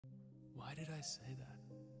Why did I say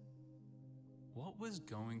that? What was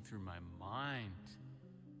going through my mind?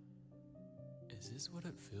 Is this what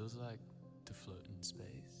it feels like to float in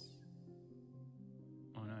space?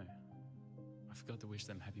 Oh no, I forgot to wish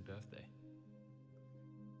them happy birthday.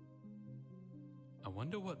 I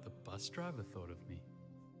wonder what the bus driver thought of me.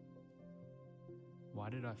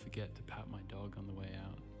 Why did I forget to pat my dog on the way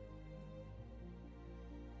out?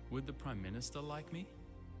 Would the Prime Minister like me?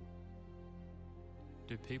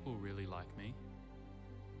 Do people really like me?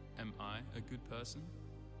 Am I a good person?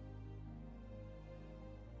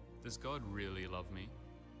 Does God really love me?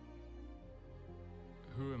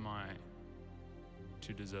 Who am I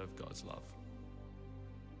to deserve God's love?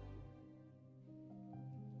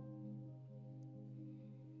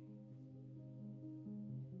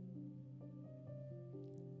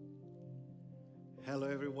 Hello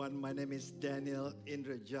everyone, my name is Daniel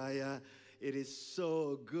Indradjaja. It is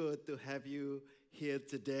so good to have you here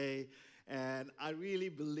today. And I really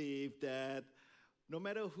believe that no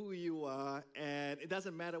matter who you are, and it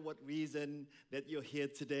doesn't matter what reason that you're here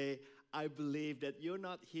today, I believe that you're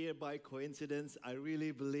not here by coincidence. I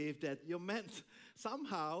really believe that you're meant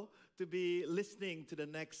somehow to be listening to the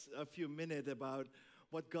next few minutes about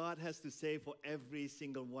what God has to say for every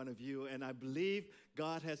single one of you. And I believe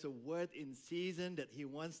God has a word in season that He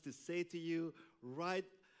wants to say to you right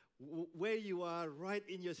where you are, right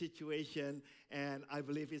in your situation. And I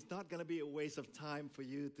believe it's not going to be a waste of time for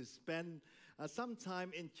you to spend some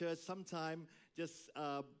time in church, some time just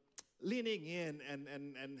leaning in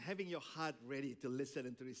and having your heart ready to listen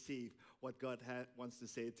and to receive what God wants to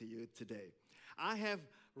say to you today. I have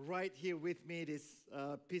right here with me this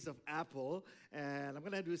piece of apple, and I'm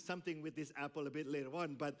going to do something with this apple a bit later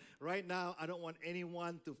on. But right now, I don't want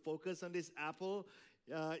anyone to focus on this apple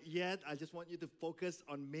yet. I just want you to focus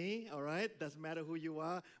on me, all right? Doesn't matter who you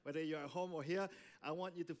are, whether you're at home or here. I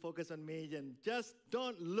want you to focus on me and just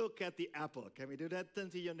don't look at the apple. Can we do that? Turn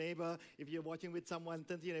to your neighbor. If you're watching with someone,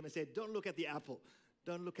 turn to your neighbor and say, don't look at the apple.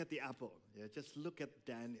 Don't look at the apple. Yeah, just look at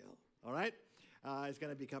Daniel, all right? It's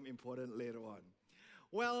going to become important later on.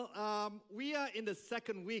 Well, we are in the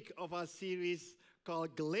second week of our series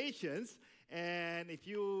called Galatians. And if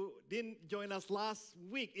you didn't join us last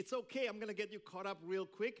week, it's okay. I'm going to get you caught up real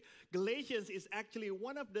quick. Galatians is actually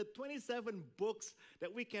one of the 27 books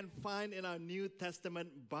that we can find in our New Testament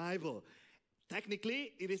Bible.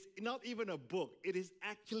 Technically, it is not even a book. It is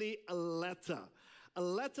actually a letter. A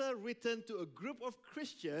letter written to a group of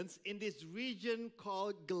Christians in this region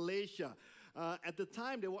called Galatia. At the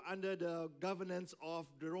time, they were under the governance of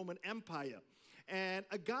the Roman Empire. And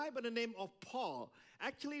a guy by the name of Paul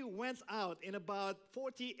actually went out in about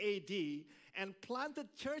 40 AD and planted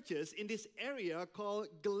churches in this area called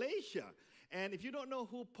Galatia. And if you don't know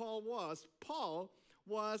who Paul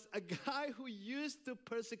was a guy who used to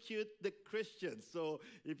persecute the Christians. So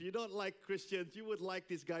if you don't like Christians, you would like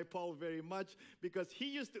this guy Paul very much because he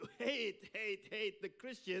used to hate the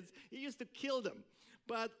Christians. He used to kill them.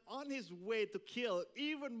 But on his way to kill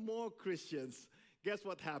even more Christians, guess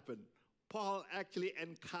what happened? Paul actually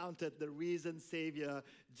encountered the risen Savior,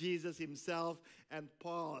 Jesus himself, and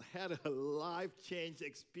Paul had a life-change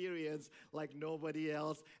experience like nobody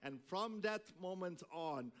else. And from that moment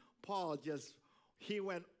on, he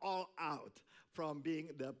went all out from being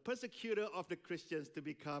the persecutor of the Christians to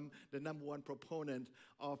become the number one proponent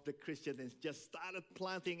of the Christians, and just started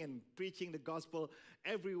planting and preaching the gospel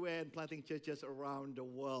everywhere and planting churches around the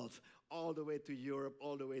world, all the way to Europe,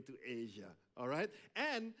 all the way to Asia. All right?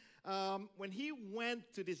 And when he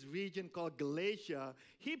went to this region called Galatia,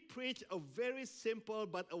 he preached a very simple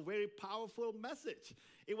but a very powerful message.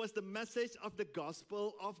 It was the message of the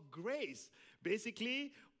gospel of grace.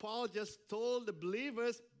 Basically, Paul just told the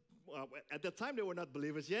believers, at the time they were not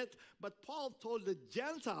believers yet, but Paul told the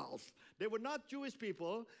Gentiles, they were not Jewish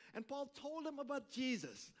people, and Paul told them about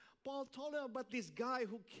Jesus. Paul told them about this guy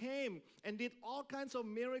who came and did all kinds of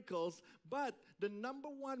miracles, but the number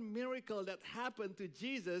one miracle that happened to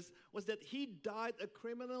Jesus was that he died a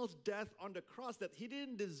criminal's death on the cross that he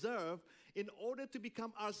didn't deserve in order to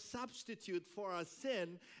become our substitute for our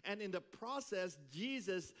sin. And in the process,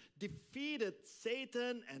 Jesus defeated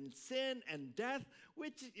Satan and sin and death,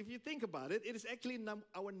 which, if you think about it, it is actually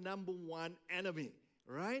our number one enemy.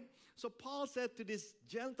 Right? So Paul said to these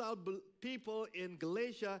Gentile people in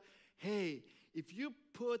Galatia, hey, if you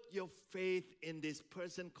put your faith in this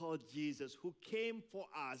person called Jesus, who came for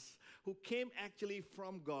us, who came actually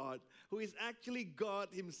from God, who is actually God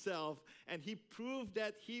himself, and he proved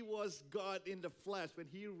that he was God in the flesh when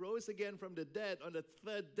he rose again from the dead on the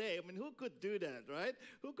third day. I mean, who could do that, right?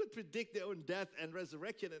 Who could predict their own death and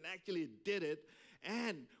resurrection and actually did it?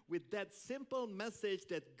 And with that simple message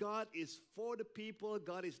that God is for the people,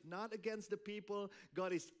 God is not against the people,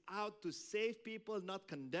 God is out to save people, not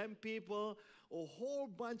condemn people, a whole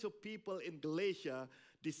bunch of people in Galatia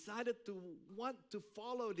decided to want to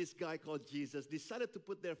follow this guy called Jesus, decided to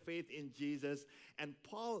put their faith in Jesus, and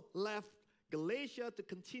Paul left Galatia to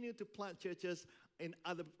continue to plant churches in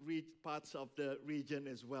other parts of the region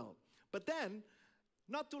as well. But then,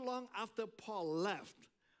 not too long after Paul left,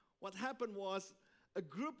 what happened was a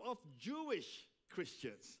group of Jewish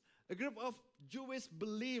Christians, a group of Jewish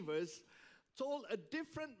believers told a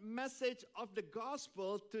different message of the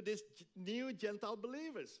gospel to these new Gentile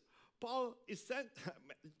believers. Paul is sent,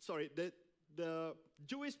 the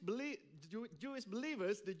Jewish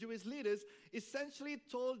believers, the Jewish leaders, essentially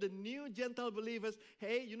told the new Gentile believers,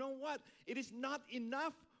 hey, you know what? It is not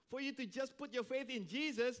enough for you to just put your faith in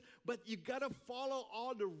Jesus, but you got to follow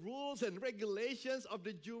all the rules and regulations of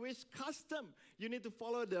the Jewish custom. You need to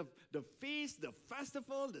follow the feast, the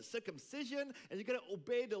festival, the circumcision, and you got to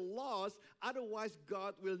obey the laws. Otherwise,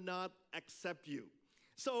 God will not accept you.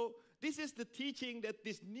 So this is the teaching that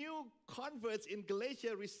these new converts in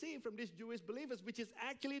Galatia received from these Jewish believers, which is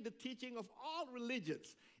actually the teaching of all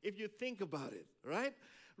religions, if you think about it, right?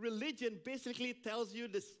 Religion basically tells you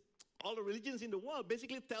this. All the religions in the world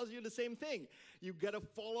basically tells you the same thing. You got to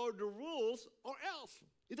follow the rules or else.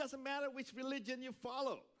 It doesn't matter which religion you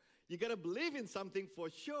follow. You got to believe in something for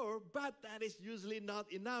sure, but that is usually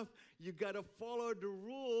not enough. You got to follow the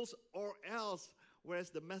rules or else. Whereas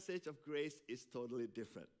the message of grace is totally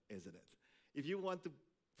different, isn't it? If you want to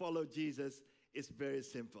follow Jesus, it's very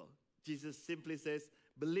simple. Jesus simply says,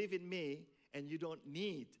 believe in me, and you don't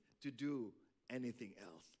need to do anything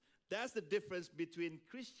else. That's the difference between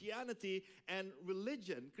Christianity and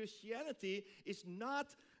religion. Christianity is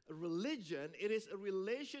not a religion. It is a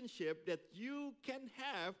relationship that you can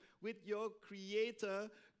have with your Creator,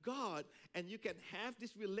 God. And you can have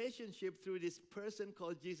this relationship through this person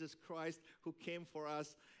called Jesus Christ, who came for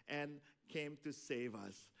us and came to save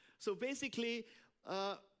us. So basically,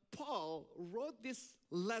 Paul wrote this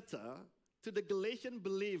letter to the Galatian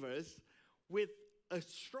believers with a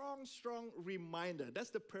strong reminder.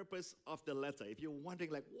 That's the purpose of the letter. If you're wondering,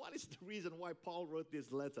 like, what is the reason why Paul wrote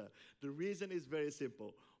this letter? The reason is very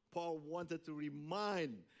simple. Paul wanted to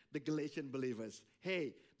remind the Galatian believers,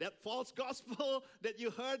 hey, that false gospel that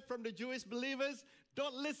you heard from the Jewish believers,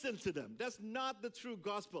 don't listen to them. That's not the true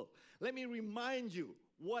gospel. Let me remind you,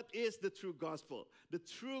 what is the true gospel? The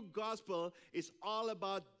true gospel is all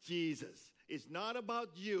about Jesus. It's not about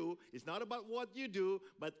you. It's not about what you do,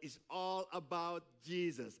 but it's all about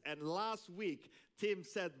Jesus. And last week, Tim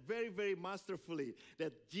said very masterfully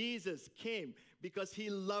that Jesus came because he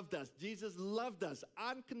loved us. Jesus loved us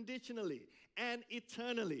unconditionally and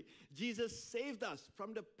eternally. Jesus saved us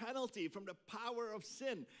from the penalty, from the power of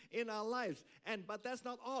sin in our lives. But that's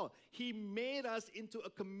not all. He made us into a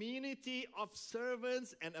community of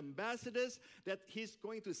servants and ambassadors that he's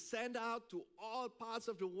going to send out to all parts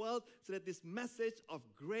of the world so that this message of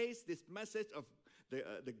grace, this message of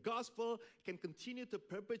the gospel can continue to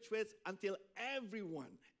perpetuate until everyone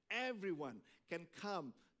can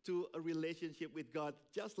come to a relationship with God,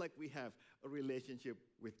 just like we have a relationship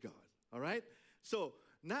with God. All right? So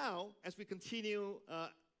now, as we continue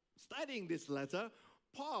studying this letter,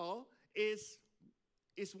 Paul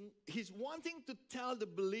he's wanting to tell the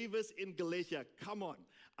believers in Galatia, come on,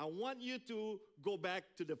 I want you to go back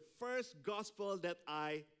to the first gospel that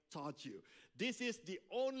I taught you. This is the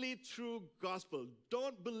only true gospel.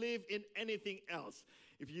 Don't believe in anything else.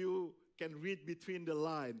 If you can read between the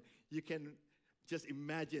lines, you can just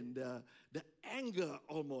imagine the anger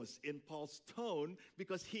almost in Paul's tone,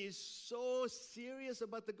 because he is so serious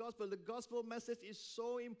about the gospel. The gospel message is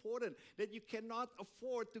so important that you cannot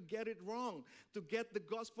afford to get it wrong. To get the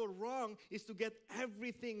gospel wrong is to get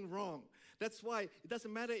everything wrong. That's why it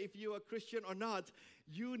doesn't matter if you're a Christian or not.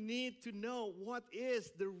 You need to know what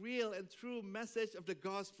is the real and true message of the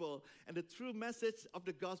gospel. And the true message of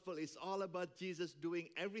the gospel is all about Jesus doing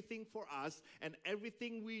everything for us, and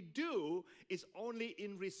everything we do is only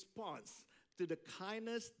in response to the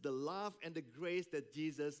kindness, the love, and the grace that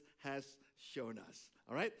Jesus has shown us.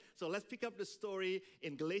 All right? So let's pick up the story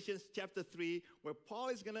in Galatians chapter 3, where Paul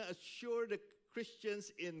is going to assure the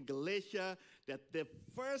Christians in Galatia that the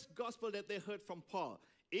first gospel that they heard from Paul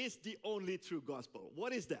is the only true gospel.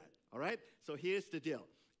 What is that? All right? So here's the deal.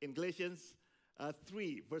 In Galatians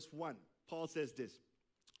 3, verse 1, Paul says this,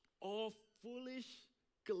 "O foolish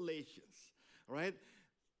Galatians." All right?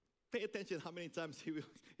 Pay attention how many times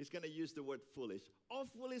he's going to use the word foolish. "O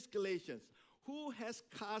foolish Galatians, who has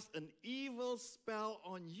cast an evil spell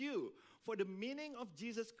on you? For the meaning of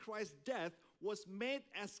Jesus Christ's death was made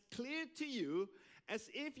as clear to you as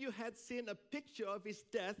if you had seen a picture of his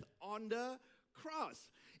death on the cross.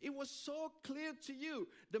 It was so clear to you,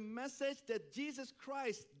 the message that Jesus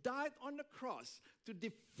Christ died on the cross to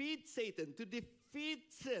defeat Satan, to defeat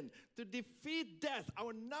sin, to defeat death,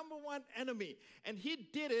 our number one enemy. And he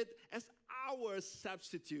did it as our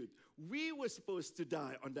substitute. We were supposed to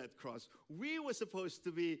die on that cross. We were supposed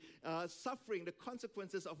to be suffering the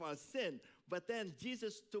consequences of our sin. But then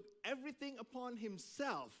Jesus took everything upon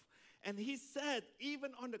himself. And he said,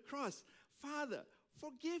 even on the cross, Father,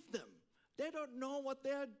 forgive them. They don't know what they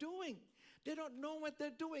are doing. They don't know what they're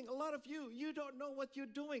doing. A lot of you don't know what you're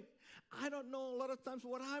doing. I don't know a lot of times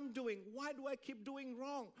what I'm doing. Why do I keep doing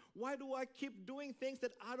wrong? Why do I keep doing things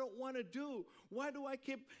that I don't want to do? Why do I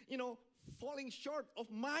keep, falling short of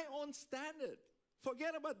my own standard?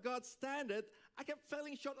 Forget about God's standard. I kept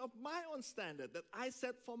falling short of my own standard that I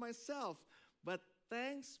set for myself. But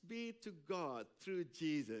thanks be to God through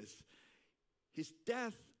Jesus. His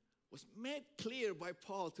death was made clear by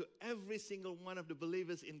Paul to every single one of the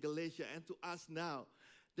believers in Galatia and to us now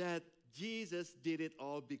that Jesus did it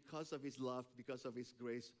all because of his love, because of his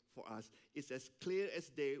grace for us. It's as clear as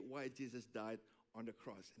day why Jesus died on the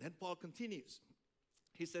cross. And then Paul continues.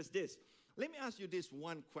 He says this, let me ask you this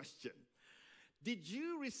one question. Did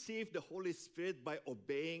you receive the Holy Spirit by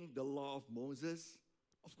obeying the law of Moses?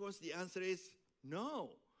 Of course, the answer is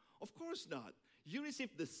no. Of course not. You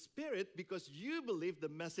received the Spirit because you believed the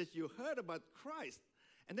message you heard about Christ.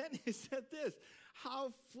 And then he said this,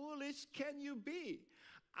 how foolish can you be?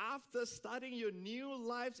 After starting your new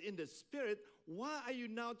lives in the Spirit, why are you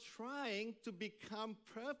now trying to become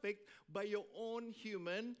perfect by your own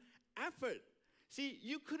human effort? See,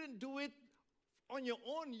 you couldn't do it on your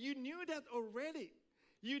own. You knew that already.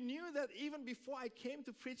 You knew that even before I came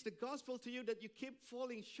to preach the gospel to you that you keep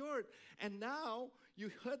falling short. And now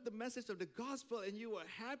you heard the message of the gospel and you were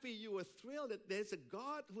happy, you were thrilled that there's a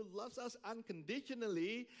God who loves us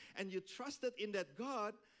unconditionally and you trusted in that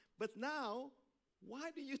God. But now,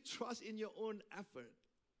 why do you trust in your own effort?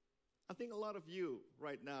 I think a lot of you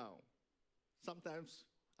right now, sometimes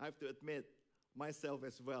I have to admit myself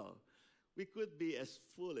as well, we could be as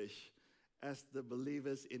foolish as the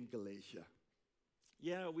believers in Galatia.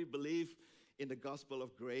 Yeah, we believe in the gospel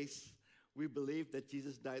of grace. We believe that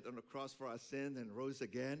Jesus died on the cross for our sin and rose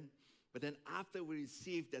again. But then after we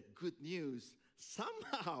received that good news,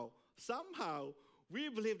 somehow, we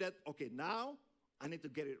believe that, okay, now I need to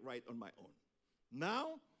get it right on my own.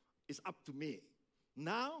 Now it's up to me.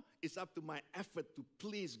 Now it's up to my effort to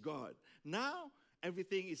please God. Now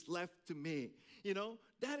everything is left to me.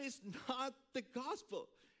 That is not the gospel.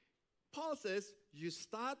 Paul says you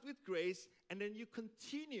start with grace and then you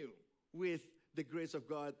continue with the grace of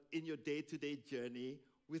God in your day-to-day journey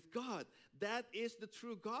with God. That is the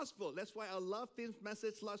true gospel. That's why I loved this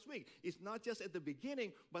message last week. It's not just at the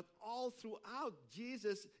beginning, but all throughout.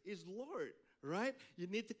 Jesus is Lord, right? You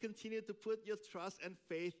need to continue to put your trust and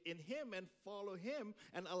faith in him and follow him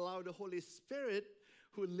and allow the Holy Spirit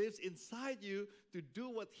who lives inside you to do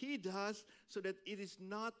what he does so that it is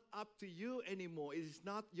not up to you anymore. It is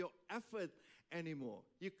not your effort anymore.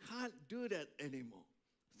 You can't do that anymore.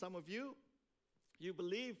 Some of you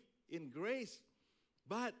believe in grace,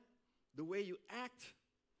 but the way you act,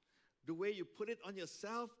 the way you put it on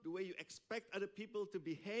yourself, the way you expect other people to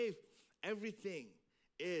behave, everything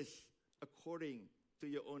is according to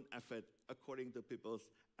your own effort, according to people's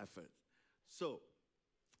effort. So,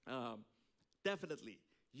 definitely,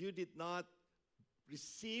 you did not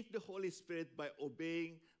receive the Holy Spirit by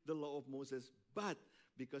obeying the law of Moses, but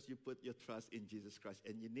because you put your trust in Jesus Christ,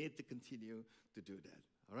 and you need to continue to do that,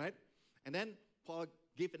 all right? And then Paul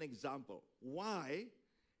gave an example. Why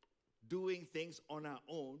doing things on our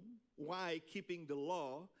own, why keeping the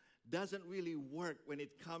law doesn't really work when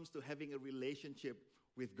it comes to having a relationship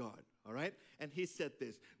with God, all right? And he said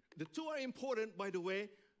this. The two are important, by the way.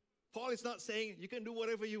 Paul is not saying you can do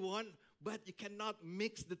whatever you want, but you cannot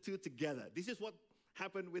mix the two together. This is what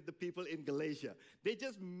happened with the people in Galatia. They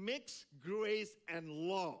just mix grace and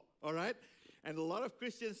law, all right? And a lot of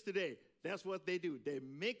Christians today, that's what they do. They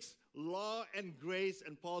mix law and grace,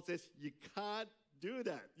 and Paul says, you can't do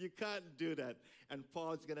that. You can't do that. And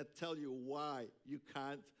Paul's going to tell you why you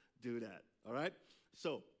can't do that, all right?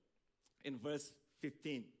 So, in verse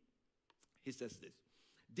 15, he says this.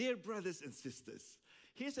 Dear brothers and sisters,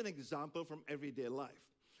 here's an example from everyday life.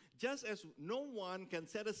 Just as no one can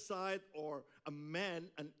set aside or amend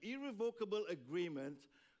an irrevocable agreement,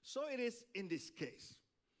 so it is in this case.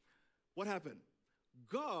 What happened?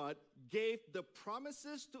 God gave the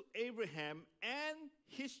promises to Abraham and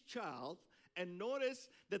his child, and notice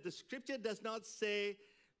that the scripture does not say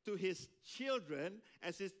to his children,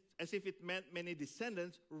 as if it meant many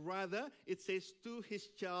descendants. Rather, it says to his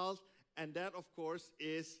child, and that, of course,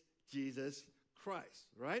 is Jesus Christ,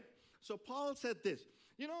 right? So Paul said this.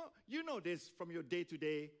 You know this from your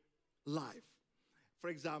day-to-day life. For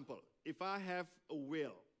example, if I have a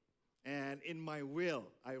will, and in my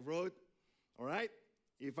will I wrote, all right,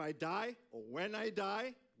 if I die, or when I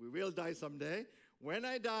die, we will die someday, when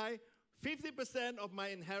I die, 50% of my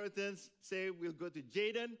inheritance, say, will go to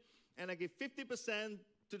Jaden, and I give 50%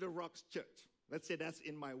 to the Rocks Church. Let's say that's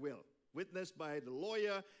in my will. Witnessed by the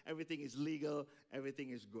lawyer, everything is legal,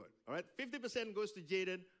 everything is good. All right, 50% goes to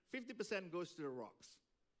Jaden, 50% goes to the Rocks.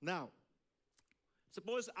 Now,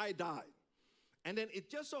 suppose I die, and then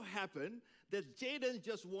it just so happened that Jaden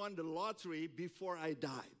just won the lottery before I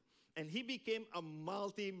died, and he became a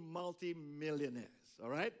multi-millionaire, all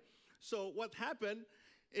right? So what happened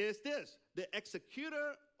is this. The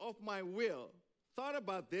executor of my will thought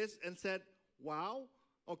about this and said, wow,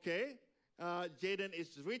 okay, Jaden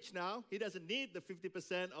is rich now. He doesn't need the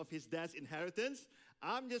 50% of his dad's inheritance.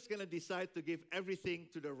 I'm just going to decide to give everything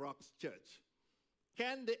to the Rocks Church.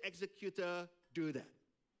 Can the executor do that?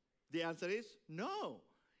 The answer is no.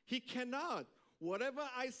 He cannot. Whatever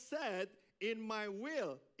I said in my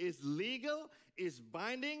will is legal, is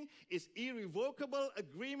binding, is irrevocable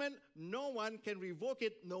agreement. No one can revoke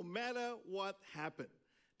it no matter what happened.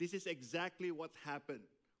 This is exactly what happened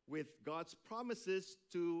with God's promises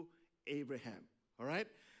to Abraham. All right?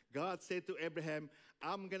 God said to Abraham,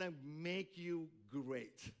 I'm going to make you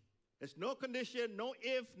great. There's no condition, no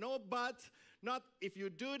if, no but. Not if you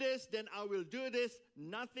do this, then I will do this.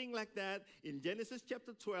 Nothing like that. In Genesis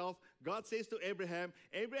chapter 12, God says to Abraham,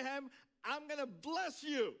 Abraham, I'm going to bless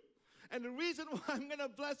you. And the reason why I'm going to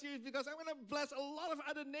bless you is because I'm going to bless a lot of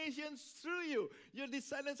other nations through you. Your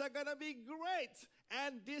descendants are going to be great.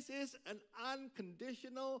 And this is an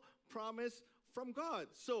unconditional promise from God.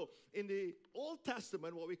 So in the Old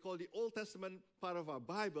Testament, what we call the Old Testament part of our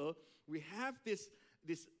Bible, we have this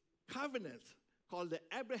covenant called the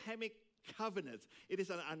Abrahamic covenant. It is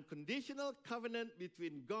an unconditional covenant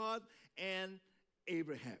between God and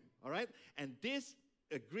Abraham. All right? And this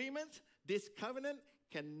agreement, this covenant,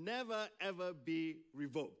 can never, ever be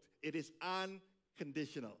revoked. It is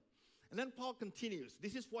unconditional. And then Paul continues.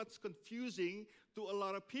 This is what's confusing to a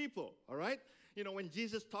lot of people, all right? You know, when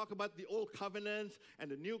Jesus talked about the old covenant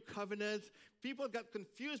and the new covenant, people got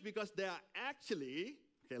confused because there are actually,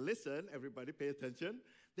 okay, listen, everybody pay attention,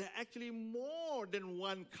 there are actually more than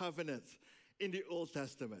one covenant in the Old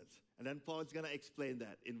Testament. And then Paul is going to explain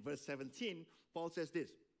that. In verse 17, Paul says this.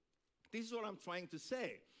 This is what I'm trying to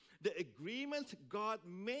say. The agreement God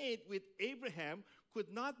made with Abraham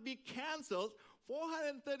could not be canceled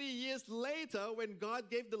 430 years later when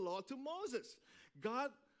God gave the law to Moses.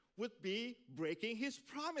 God would be breaking his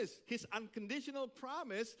promise, his unconditional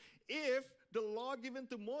promise, if the law given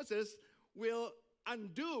to Moses will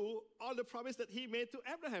undo all the promise that he made to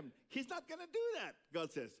Abraham. He's not going to do that,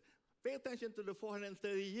 God says. Pay attention to the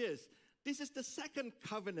 430 years. This is the second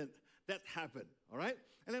covenant that happened, all right?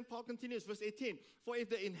 And then Paul continues, verse 18. For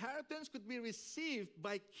if the inheritance could be received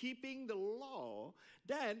by keeping the law,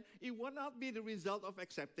 then it would not be the result of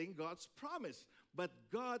accepting God's promise. But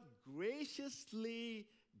God graciously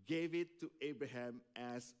gave it to Abraham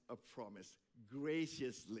as a promise.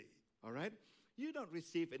 Graciously, all right? You don't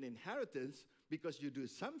receive an inheritance because you do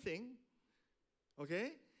something,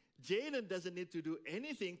 okay? Jaden doesn't need to do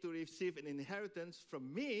anything to receive an inheritance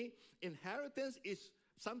from me. Inheritance is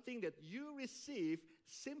something that you receive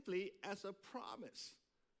simply as a promise,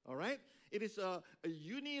 all right? It is a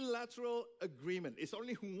unilateral agreement. It's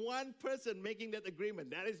only one person making that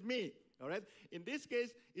agreement. That is me, all right? In this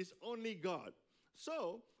case, it's only God.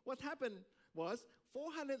 So what happened was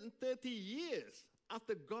 430 years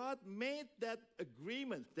after God made that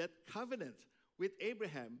agreement, that covenant with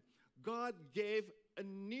Abraham, God gave a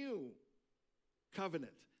new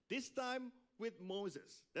covenant, this time with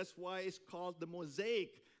Moses. That's why it's called the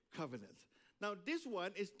Mosaic covenant. Now, this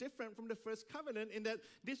one is different from the first covenant in that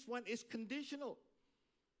this one is conditional.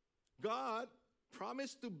 God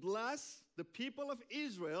promised to bless the people of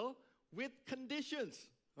Israel with conditions,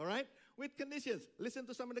 all right? With conditions. Listen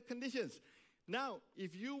to some of the conditions. Now,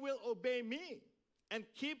 if you will obey me and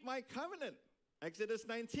keep my covenant, Exodus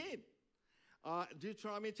 19,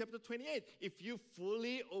 Deuteronomy chapter 28, if you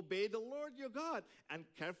fully obey the Lord your God and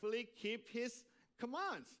carefully keep his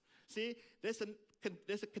commands. See, there's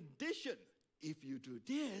a condition. If you do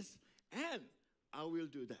this, and I will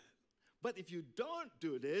do that. But if you don't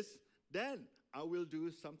do this, then I will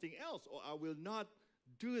do something else, or I will not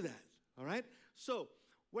do that, all right? So,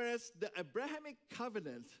 whereas the Abrahamic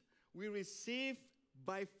covenant we receive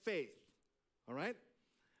by faith. All right?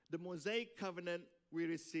 The Mosaic covenant we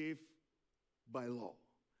receive by law.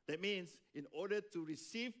 That means in order to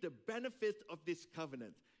receive the benefit of this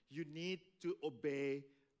covenant, you need to obey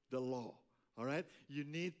the law. All right? You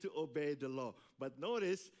need to obey the law. But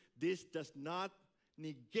notice, this does not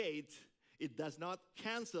negate, it does not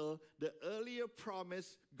cancel the earlier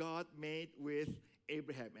promise God made with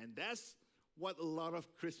Abraham. And that's what a lot of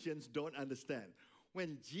Christians don't understand.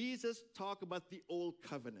 When Jesus talked about the old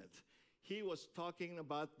covenant, he was talking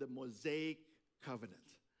about the Mosaic covenant.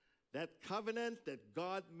 That covenant that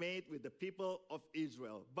God made with the people of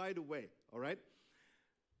Israel. By the way, all right,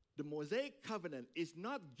 the Mosaic covenant is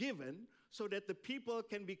not given so that the people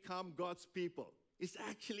can become God's people. It's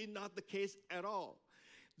actually not the case at all.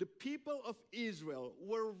 The people of Israel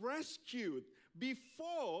were rescued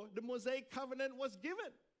before the Mosaic covenant was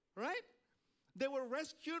given, right? They were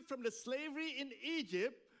rescued from the slavery in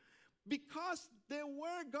Egypt because they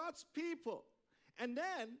were God's people. And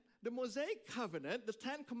then the Mosaic covenant, the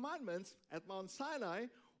 10 commandments at Mount Sinai,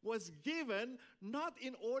 was given not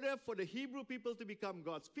in order for the Hebrew people to become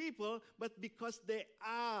God's people, but because they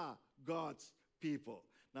are God's people.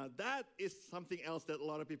 Now that is something else that a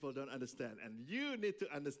lot of people don't understand. And you need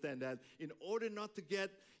to understand that in order not to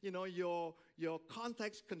get, your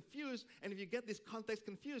context confused. And if you get this context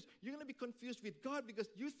confused, you're going to be confused with God because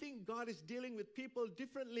you think God is dealing with people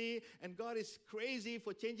differently and God is crazy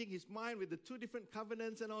for changing his mind with the 2 different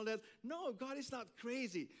covenants and all that. No, God is not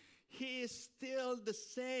crazy. He is still the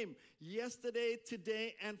same yesterday,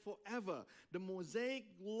 today, and forever. The Mosaic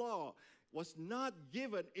law was not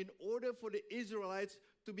given in order for the Israelites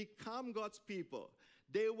to become God's people.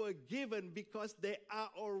 They were given because they are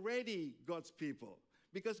already God's people.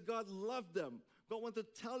 Because God loved them. God wanted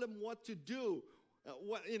to tell them what to do,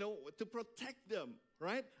 to protect them,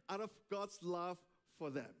 right? Out of God's love for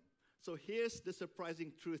them. So here's the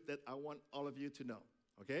surprising truth that I want all of you to know,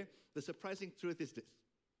 okay? The surprising truth is this.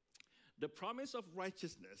 The promise of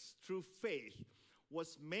righteousness through faith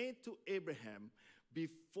was made to Abraham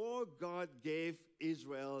before God gave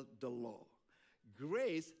Israel the law.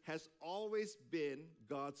 Grace has always been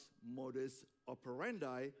God's modus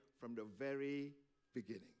operandi from the very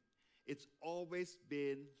beginning. It's always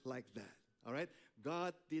been like that, all right?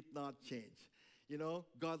 God did not change.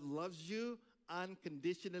 God loves you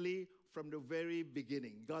unconditionally from the very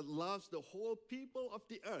beginning. God loves the whole people of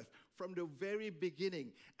the earth from the very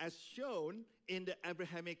beginning, as shown in the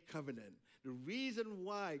Abrahamic covenant. The reason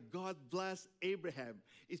why God blessed Abraham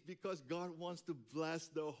is because God wants to bless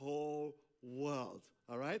the whole world,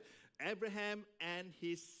 all right? Abraham and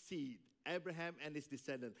his seed, Abraham and his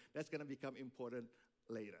descendant. That's going to become important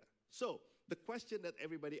later. So the question that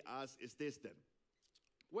everybody asks is this then.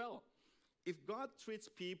 Well, if God treats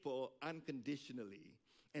people unconditionally,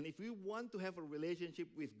 and if we want to have a relationship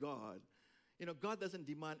with God, God doesn't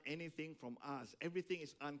demand anything from us. Everything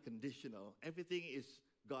is unconditional. Everything is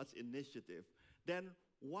God's initiative. Then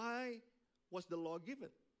why was the law given,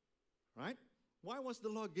 right? Why was the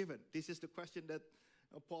law given? This is the question that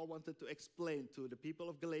Paul wanted to explain to the people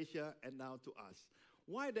of Galatia and now to us.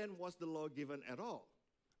 Why then was the law given at all?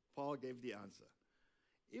 Paul gave the answer.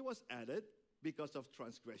 It was added because of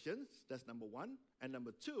transgressions. That's number 1. And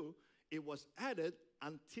number 2, it was added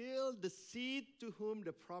until the seed to whom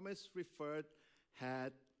the promise referred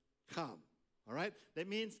had come. All right? That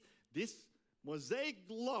means this Mosaic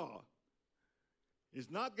law is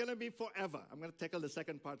not going to be forever. I'm going to tackle the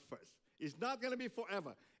second part first. It's not going to be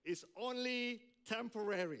forever. It's only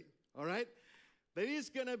temporary. All right? There is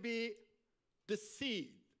going to be the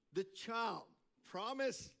seed, the child,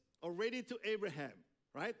 promised already to Abraham.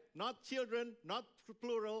 Right? Not children, not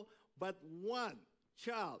plural, but one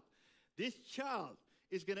child. This child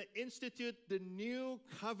is going to institute the new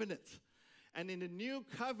covenant. And in the new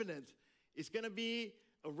covenant, it's going to be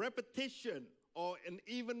a repetition or an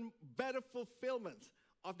even better fulfillment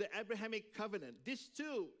of the Abrahamic covenant. This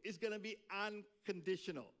too is going to be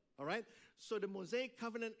unconditional. All right? So the Mosaic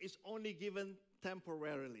covenant is only given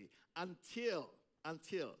temporarily until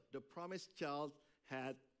the promised child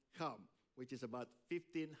had come, which is about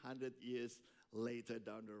 1,500 years later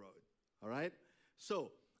down the road. All right?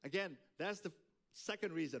 So, again, that's the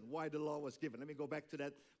second reason why the law was given. Let me go back to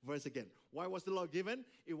that verse again. Why was the law given?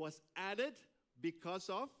 It was added because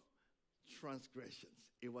of transgressions.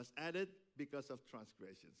 It was added because of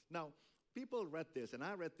transgressions. Now, people read this, and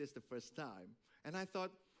I read this the first time, and I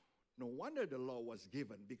thought, no wonder the law was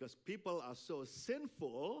given, because people are so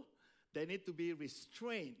sinful, they need to be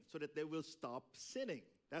restrained so that they will stop sinning.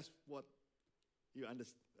 That's what you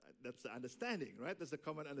understand. That's the understanding, right? That's the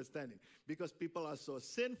common understanding. Because people are so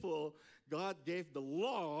sinful, God gave the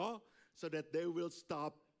law so that they will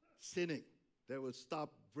stop sinning. They will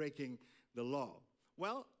stop breaking the law.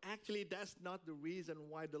 Well, actually, that's not the reason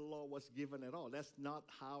why the law was given at all. That's not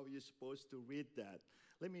how you're supposed to read that.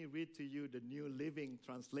 Let me read to you the New Living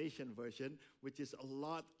Translation version, which is a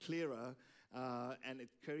lot clearer, and it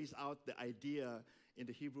carries out the idea in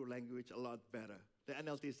the Hebrew language a lot better. The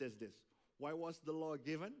NLT says this: why was the law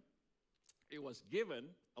given? It was given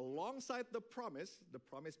alongside the promise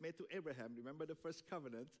made to Abraham, remember the first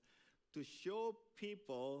covenant, to show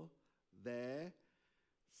people their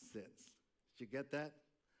sins. Did you get that?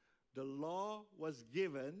 The law was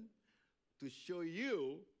given to show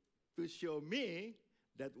you, to show me,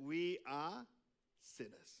 that we are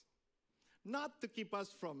sinners. Not to keep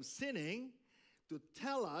us from sinning, to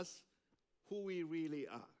tell us who we really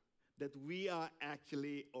are. That we are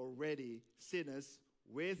actually already sinners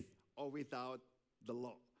with or without the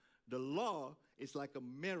law. The law is like a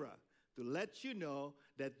mirror to let you know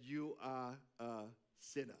that you are a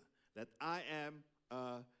sinner, that I am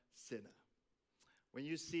a sinner. When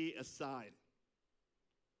you see a sign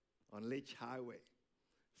on Leach Highway,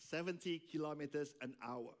 70 kilometers an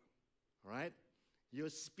hour, all right? You're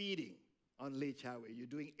speeding on Leach Highway. You're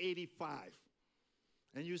doing 85,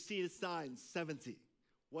 and you see the sign 70.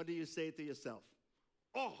 What do you say to yourself?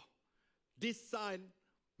 Oh, this sign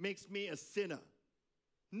makes me a sinner.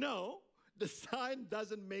 No, the sign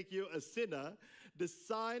doesn't make you a sinner. The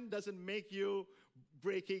sign doesn't make you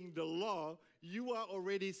breaking the law. You are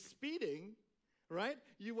already speeding, right?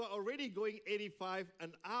 You are already going 85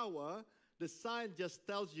 an hour. The sign just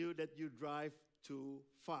tells you that you drive too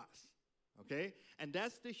fast, okay? And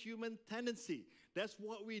that's the human tendency. That's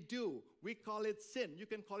what we do. We call it sin. You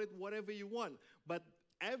can call it whatever you want. But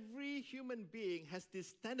every human being has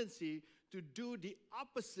this tendency to do the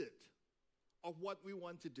opposite of what we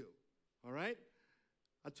want to do, all right?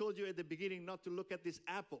 I told you at the beginning not to look at this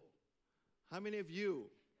apple. How many of you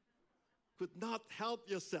could not help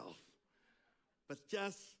yourself, but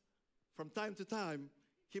just from time to time,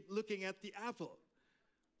 keep looking at the apple?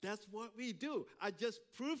 That's what we do. I just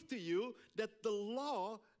proved to you that the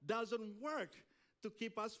law doesn't work to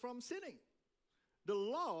keep us from sinning. The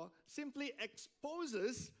law simply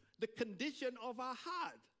exposes the condition of our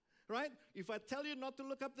heart, right? If I tell you not to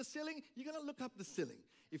look up the ceiling, you're going to look up the ceiling.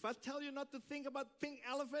 If I tell you not to think about pink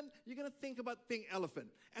elephant, you're going to think about pink elephant,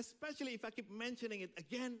 especially if I keep mentioning it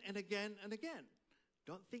again and again and again.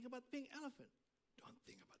 Don't think about pink elephant. Don't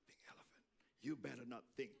think about pink elephant. You better not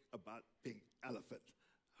think about pink elephant,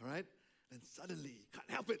 all right? And suddenly, you can't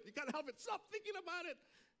help it. You can't help it. Stop thinking about it.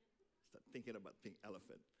 Start thinking about pink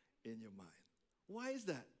elephant in your mind. Why is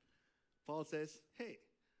that? Paul says, hey,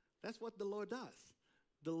 that's what the law does.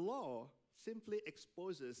 The law simply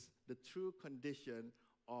exposes the true condition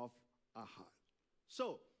of our heart.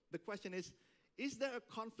 So the question is there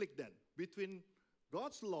a conflict then between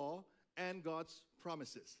God's law and God's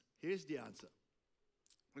promises? Here's the answer.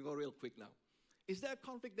 We'll go real quick now. Is there a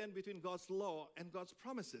conflict then between God's law and God's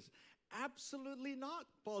promises? Absolutely not,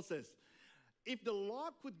 Paul says. If the law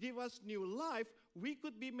could give us new life, we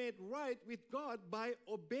could be made right with God by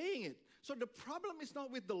obeying it. So the problem is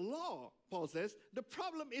not with the law, Paul says. The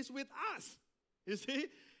problem is with us. You see?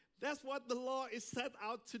 That's what the law is set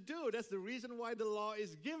out to do. That's the reason why the law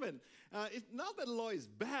is given. It's not that the law is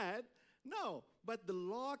bad. No, but the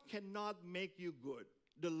law cannot make you good.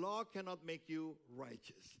 The law cannot make you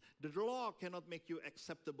righteous. The law cannot make you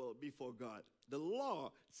acceptable before God. The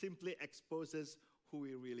law simply exposes who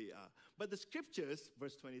we really are. But the scriptures,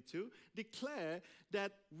 verse 22, declare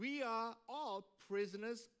that we are all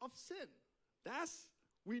prisoners of sin.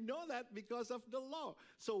 We know that because of the law.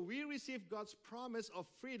 So we receive God's promise of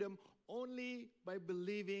freedom only by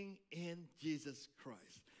believing in Jesus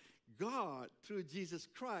Christ. God, through Jesus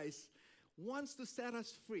Christ, wants to set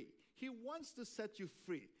us free. He wants to set you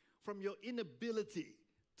free from your inability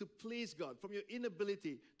to please God, from your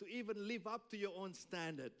inability to even live up to your own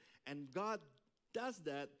standard. And God does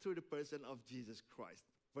that through the person of Jesus Christ.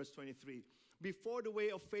 Verse 23, before the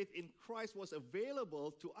way of faith in Christ was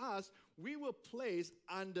available to us, we were placed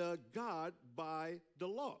under guard by the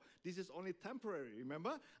law. This is only temporary,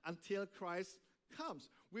 remember, until Christ comes.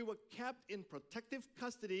 We were kept in protective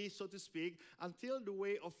custody, so to speak, until the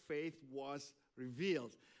way of faith was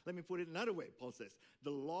revealed. Let me put it another way, Paul says.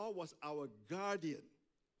 The law was our guardian,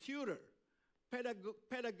 tutor,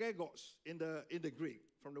 pedagogos in the Greek,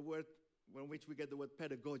 from the word from which we get the word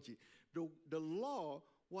pedagogy. The law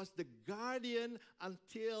was the guardian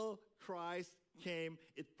until Christ came.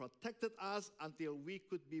 It protected us until we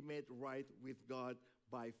could be made right with God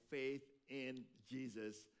by faith in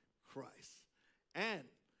Jesus Christ. And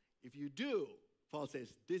if you do, Paul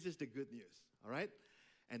says, this is the good news, all right?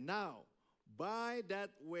 And now, by that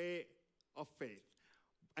way of faith,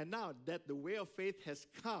 and now that the way of faith has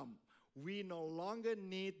come, we no longer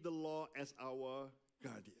need the law as our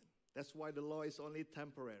guardian. That's why the law is only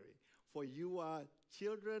temporary. For you are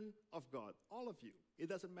children of God, all of you. It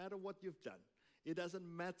doesn't matter what you've done. It doesn't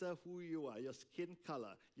matter who you are, your skin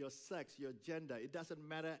color, your sex, your gender. It doesn't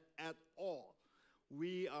matter at all.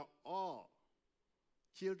 We are all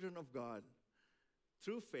children of God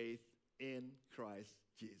through faith in Christ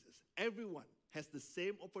Jesus. Everyone has the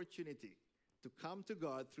same opportunity to come to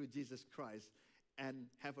God through Jesus Christ and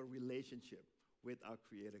have a relationship with our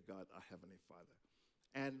Creator God, our Heavenly Father.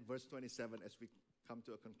 And verse 27, as we come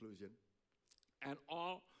to a conclusion, and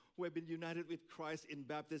all who have been united with Christ in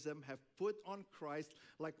baptism have put on Christ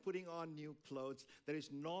like putting on new clothes. There is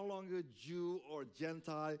no longer Jew or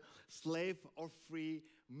Gentile, slave or free,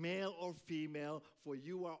 male or female, for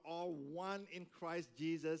you are all one in Christ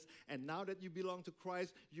Jesus. And now that you belong to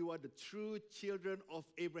Christ, you are the true children of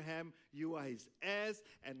Abraham. You are his heirs,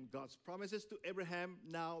 and God's promises to Abraham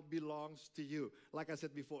now belongs to you. Like I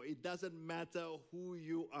said before, it doesn't matter who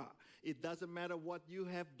you are. It doesn't matter what you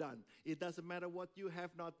have done. It doesn't matter what you have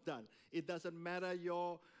not done. It doesn't matter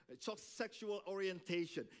your sexual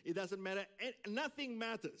orientation. It doesn't matter. Nothing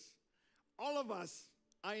matters. All of us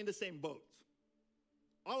are in the same boat.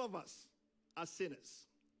 All of us are sinners.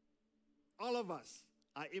 All of us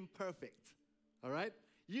are imperfect. All right?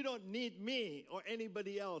 You don't need me or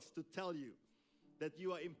anybody else to tell you that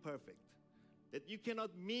you are imperfect, that you cannot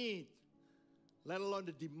meet, let alone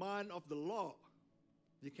the demand of the law.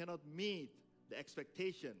 You cannot meet the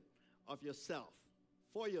expectation of yourself,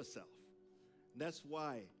 for yourself. That's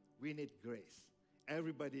why we need grace.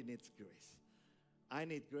 Everybody needs grace. I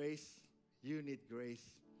need grace. You need grace.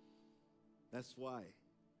 That's why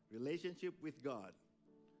relationship with God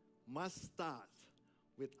must start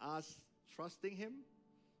with us trusting Him.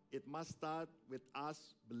 It must start with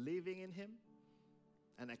us believing in Him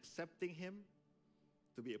and accepting Him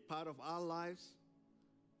to be a part of our lives.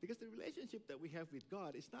 Because the relationship that we have with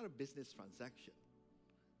God is not a business transaction.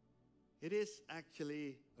 It is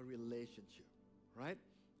actually a relationship, right?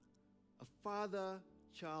 A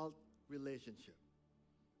father-child relationship.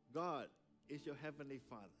 God is your heavenly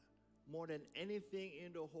Father. More than anything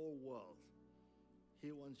in the whole world,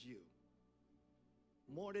 He wants you.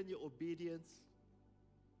 More than your obedience,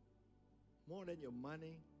 more than your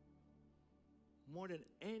money, more than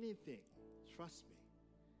anything, trust me,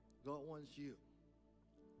 God wants you.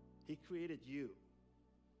 He created you.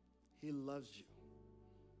 He loves you.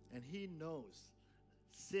 And He knows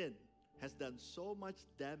sin has done so much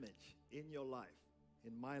damage in your life,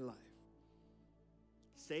 in my life.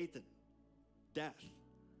 Satan, death,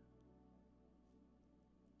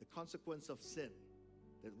 the consequence of sin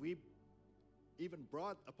that we even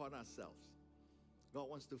brought upon ourselves. God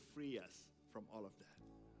wants to free us from all of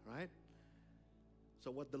that, right?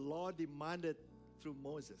 So what the law demanded through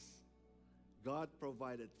Moses, God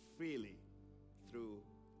provided freely through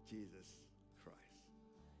Jesus Christ.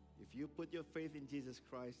 If you put your faith in Jesus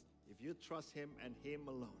Christ, if you trust Him and Him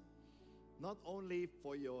alone, not only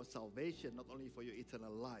for your salvation, not only for your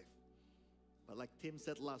eternal life, but like Tim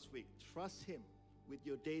said last week, trust Him with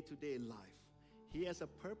your day-to-day life. He has a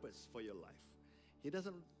purpose for your life.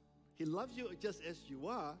 He loves you just as you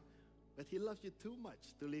are, but He loves you too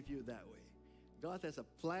much to leave you that way. God has a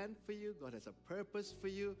plan for you. God has a purpose for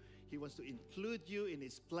you. He wants to include you in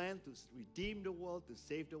His plan to redeem the world, to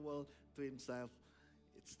save the world to Himself.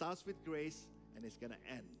 It starts with grace, and it's going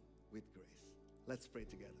to end with grace. Let's pray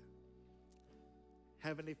together.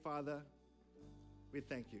 Heavenly Father, we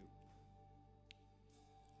thank You.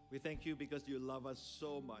 We thank You because You love us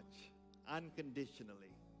so much,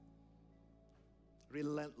 unconditionally,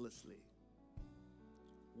 relentlessly.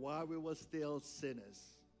 While we were still sinners,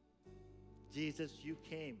 Jesus, You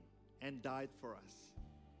came and died for us.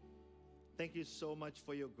 Thank You so much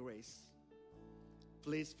for Your grace.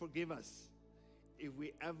 Please forgive us if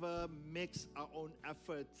we ever mix our own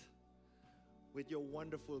effort with Your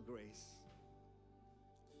wonderful grace.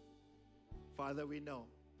 Father, we know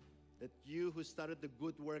that You who started the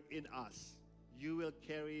good work in us, You will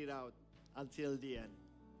carry it out until the end.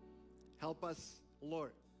 Help us,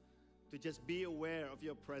 Lord, to just be aware of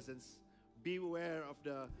Your presence, be aware of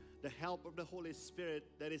the help of the Holy Spirit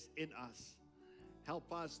that is in us.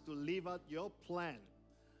 Help us to live out Your plan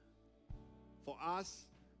for us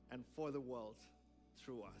and for the world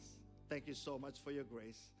through us. Thank You so much for Your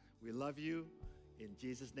grace. We love You. In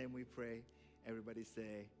Jesus' name we pray. Everybody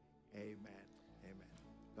say amen. Amen.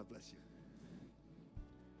 God bless you.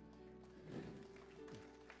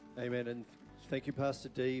 Amen. And thank you, Pastor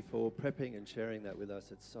D, for prepping and sharing that with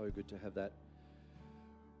us. It's so good to have that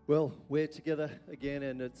Well, we're together again,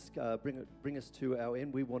 and it's bring us to our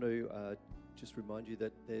end. We want to just remind you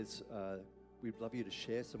that we'd love you to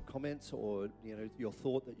share some comments or your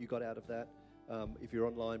thought that you got out of that. If you're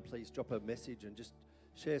online, please drop a message and just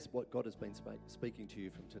share what God has been speaking to you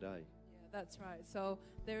from today. Yeah, that's right. So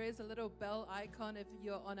there is a little bell icon if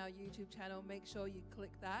you're on our YouTube channel. Make sure you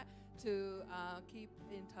click that to keep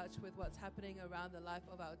in touch with what's happening around the life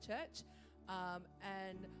of our church.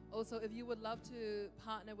 And also, if you would love to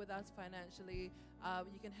partner with us financially,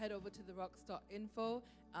 you can head over to therocks.info,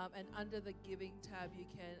 and under the giving tab, you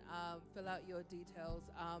can fill out your details.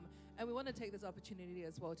 And we want to take this opportunity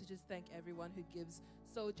as well to just thank everyone who gives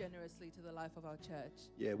so generously to the life of our church.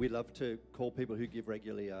 Yeah, we love to call people who give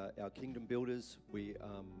regularly our kingdom builders. We're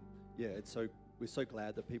so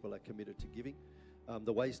glad that people are committed to giving.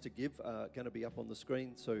 The ways to give are going to be up on the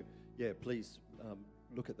screen. So yeah, please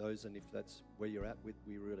look at those, and if that's where you're at,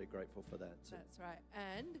 we're really grateful for that. So. That's right.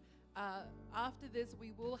 And after this,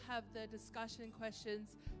 we will have the discussion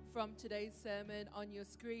questions from today's sermon on your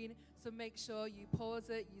screen. So make sure you pause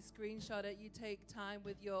it, you screenshot it, you take time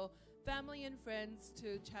with your family and friends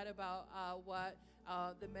to chat about what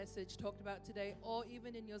the message talked about today, or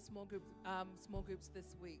even in your small groups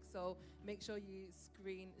this week. So make sure you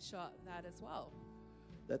screenshot that as well.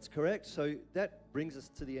 That's correct. So that brings us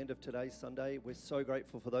to the end of today's Sunday. We're so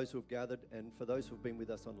grateful for those who have gathered, and for those who have been with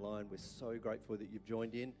us online. We're so grateful that you've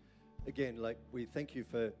joined in. Again, we thank you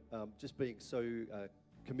for just being so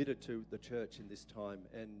committed to the church in this time.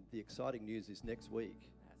 And the exciting news is next week.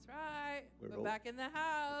 That's right. We're back in the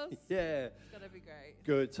house. Yeah. It's going to be great.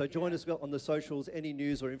 Good. So join us on the socials. Any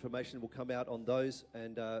news or information will come out on those.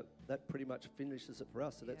 And that pretty much finishes it for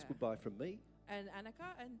us. So that's goodbye from me. And Annika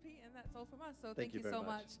and Pete, and that's all from us. So thank you so very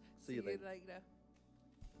much. See you later. later.